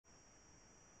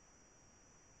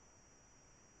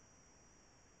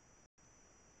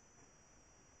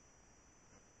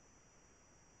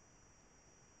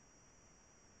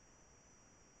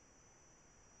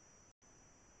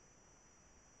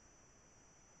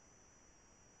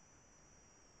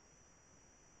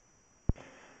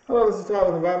Hello, this is Todd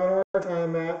with Environmental Work. I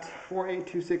am at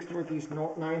 4826 Northeast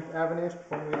 9th Avenue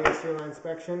performing a sewer line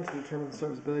inspection to determine the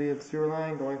serviceability of the sewer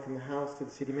line going from the house to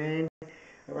the city main.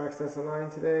 I've accessed the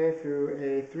line today through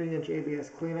a 3-inch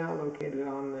ABS cleanout located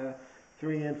on the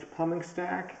 3-inch plumbing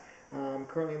stack.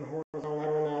 Currently in the horizontal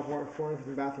lateral now, water flowing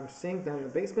from the bathroom sink down in the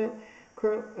basement.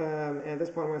 At this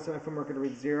point, I'm going to set my foot marker to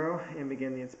read 0 and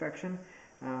begin the inspection.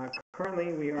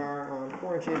 Currently, we are on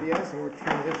 4-inch ABS, and we're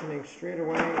transitioning straight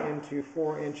away into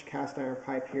 4-inch cast iron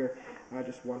pipe here,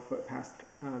 just 1 foot past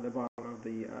the bottom of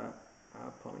the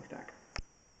plumbing stack.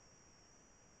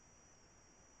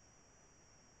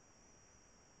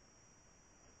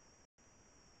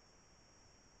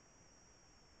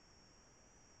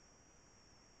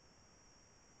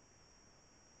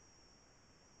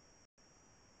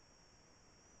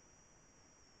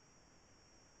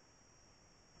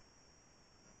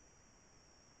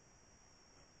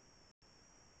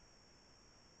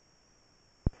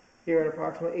 Here at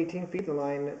approximately 18 feet, the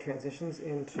line transitions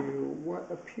into what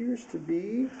appears to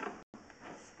be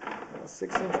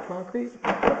 6-inch concrete.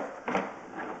 I'm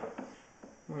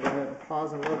going to go ahead and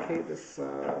pause and locate this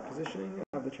positioning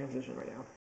of the transition right now.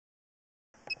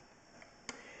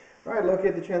 All right,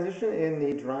 locate the transition in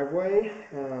the driveway,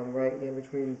 right in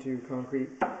between the 2 concrete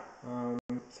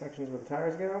sections where the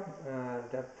tires go,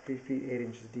 depth 3 feet 8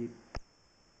 inches deep.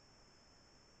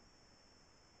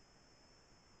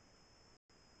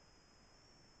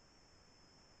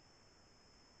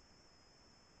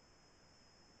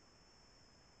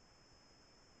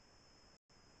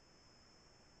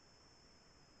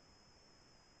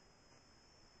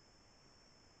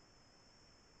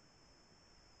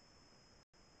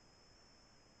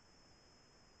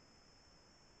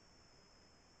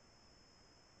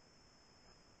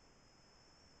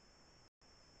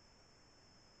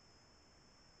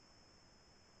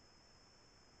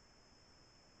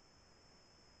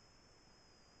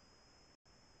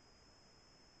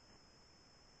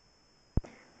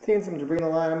 Seeing some debris in the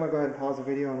line, I'm going to go ahead and pause the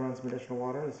video and run some additional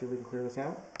water to see if we can clear this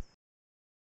out.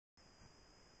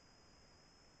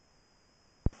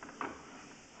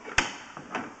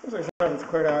 Looks like some of it's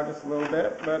cleared out just a little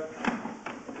bit, but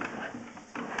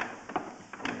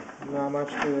not much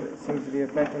seems to be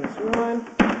affecting the sewer line.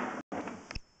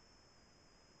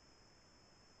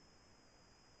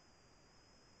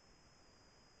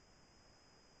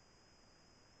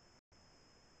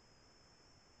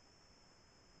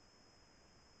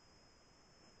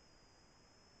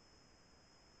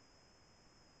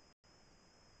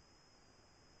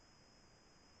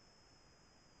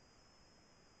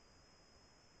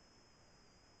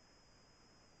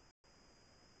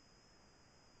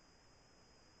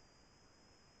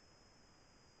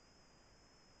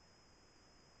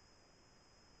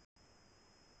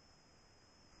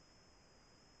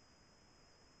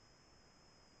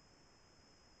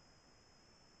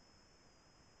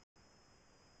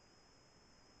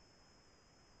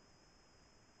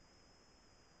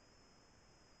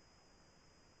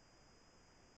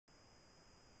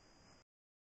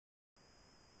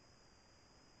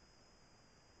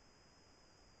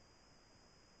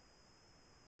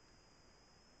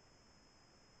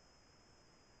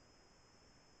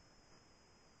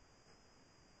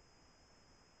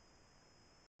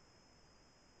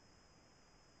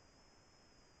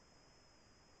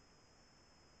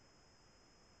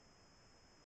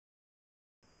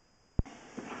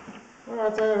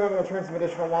 Alright, so I'm going to turn some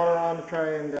additional water on to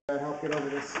try and help get over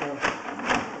this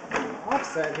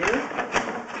offset here.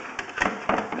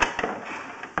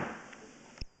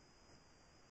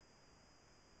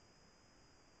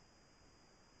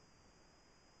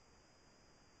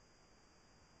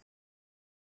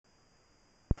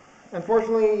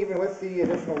 Unfortunately, even with the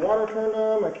additional water turned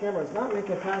on, my camera is not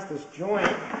making it past this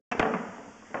joint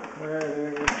where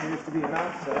there appears to be an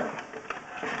offset.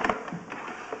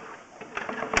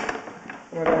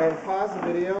 I'm going to go ahead and pause the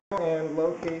video and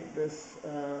locate this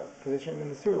position in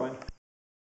the sewer line.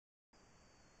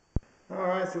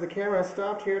 Alright, so the camera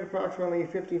stopped here at approximately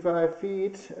 55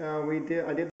 feet.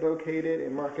 I did locate it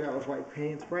and mark it out with white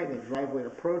paint. It's right in the driveway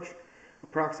approach,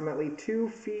 approximately 2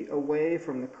 feet away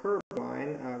from the curb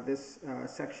line. This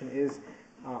section is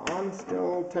on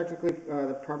still technically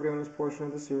the property owner's portion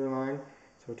of the sewer line.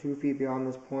 So 2 feet beyond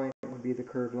this point would be the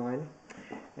curb line.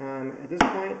 At this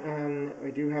point, I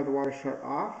do have the water shut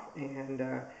off, and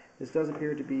this does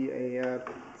appear to be a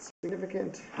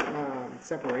significant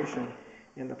separation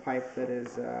in the pipe that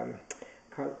is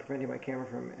preventing my camera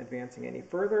from advancing any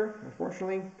further,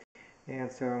 unfortunately.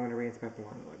 And so I'm going to re-inspect the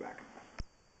line on the way back.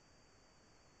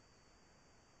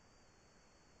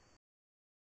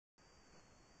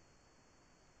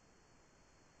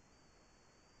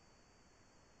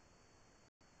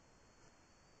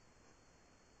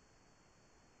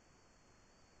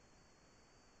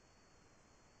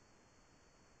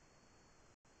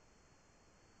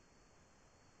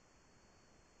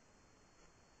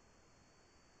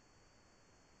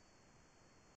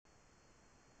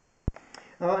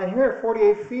 And here at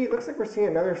 48 feet, looks like we're seeing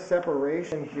another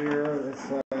separation here. This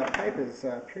pipe appears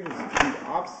to be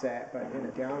offset, but in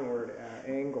a downward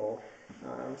angle.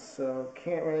 So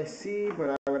can't really see,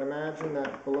 but I would imagine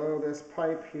that below this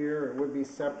pipe here, it would be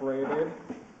separated.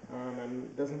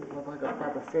 And doesn't look like a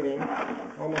proper fitting.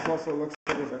 Almost also looks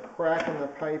like there's a crack in the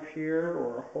pipe here,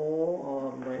 or a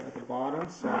hole right at the bottom.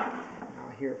 So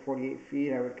here at 48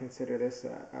 feet, I would consider this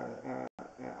an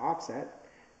offset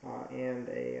and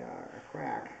a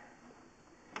crack.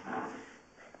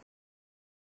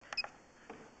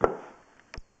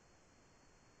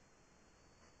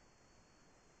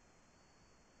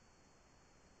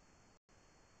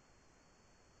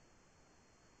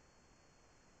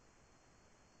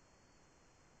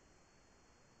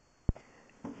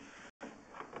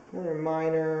 Another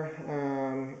minor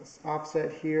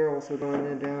offset here, also going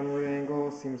in a downward angle.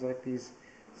 Seems like these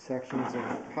sections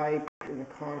of pipe in the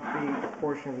concrete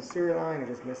portion of the sewer line are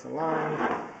just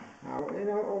misaligned.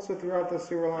 Also throughout the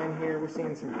sewer line here, we're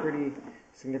seeing some pretty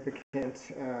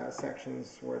significant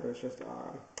sections where there's just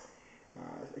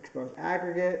exposed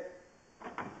aggregate.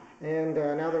 And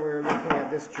now that we're looking at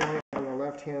this joint on the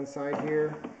left-hand side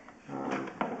here,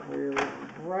 we're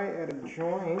right at a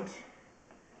joint.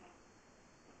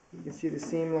 You can see the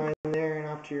seam line there, and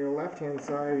off to your left-hand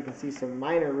side, you can see some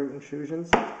minor root intrusions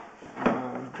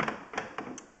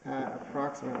at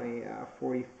approximately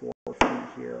 44 feet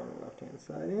here on the left-hand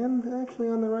side, and actually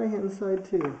on the right-hand side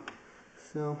too.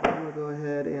 So I'm going to go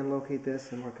ahead and locate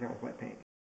this and mark it out with white paint.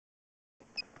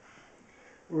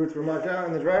 Roots were marked out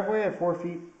in the driveway at 4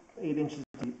 feet 8 inches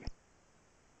deep.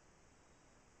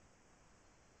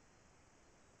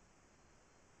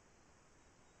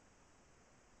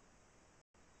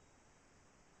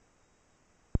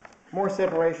 More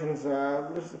separations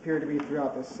just appear to be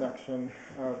throughout this section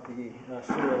of the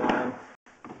sewer line.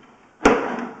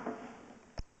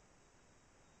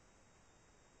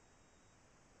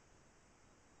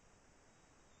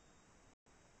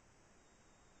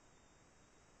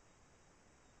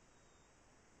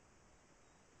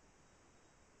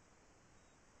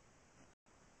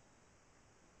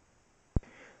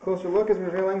 Closer look is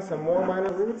revealing some more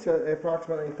minor roots at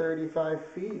approximately 35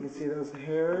 feet. You can see those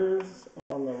hairs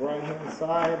on the right-hand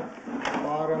side,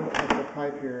 bottom of the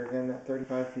pipe here, again at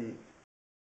 35 feet.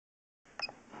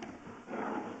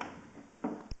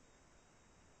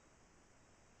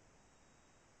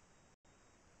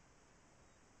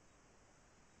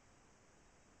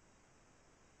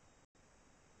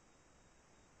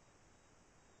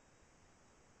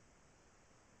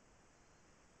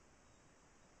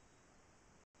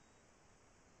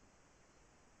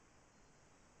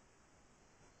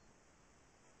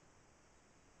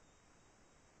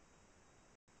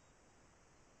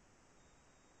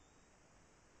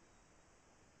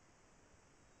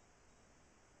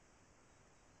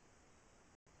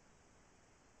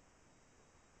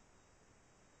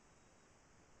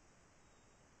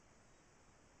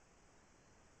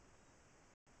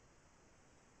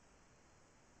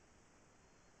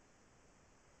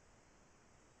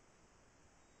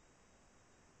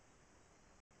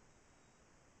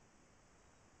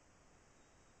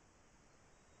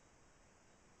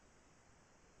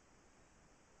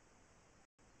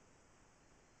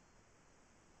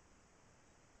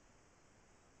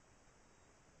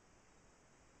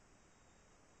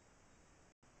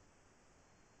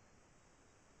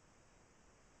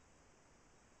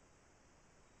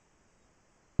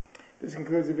 This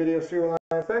concludes the video sewer line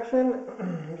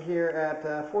inspection here at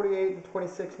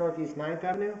 4826 Northeast 9th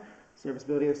Avenue.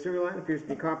 Serviceability of sewer line appears to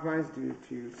be compromised due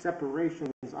to separations,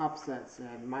 offsets,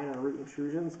 and minor root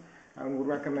intrusions. I would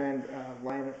recommend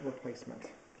line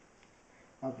replacement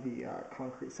of the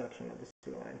concrete section of the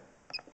sewer line.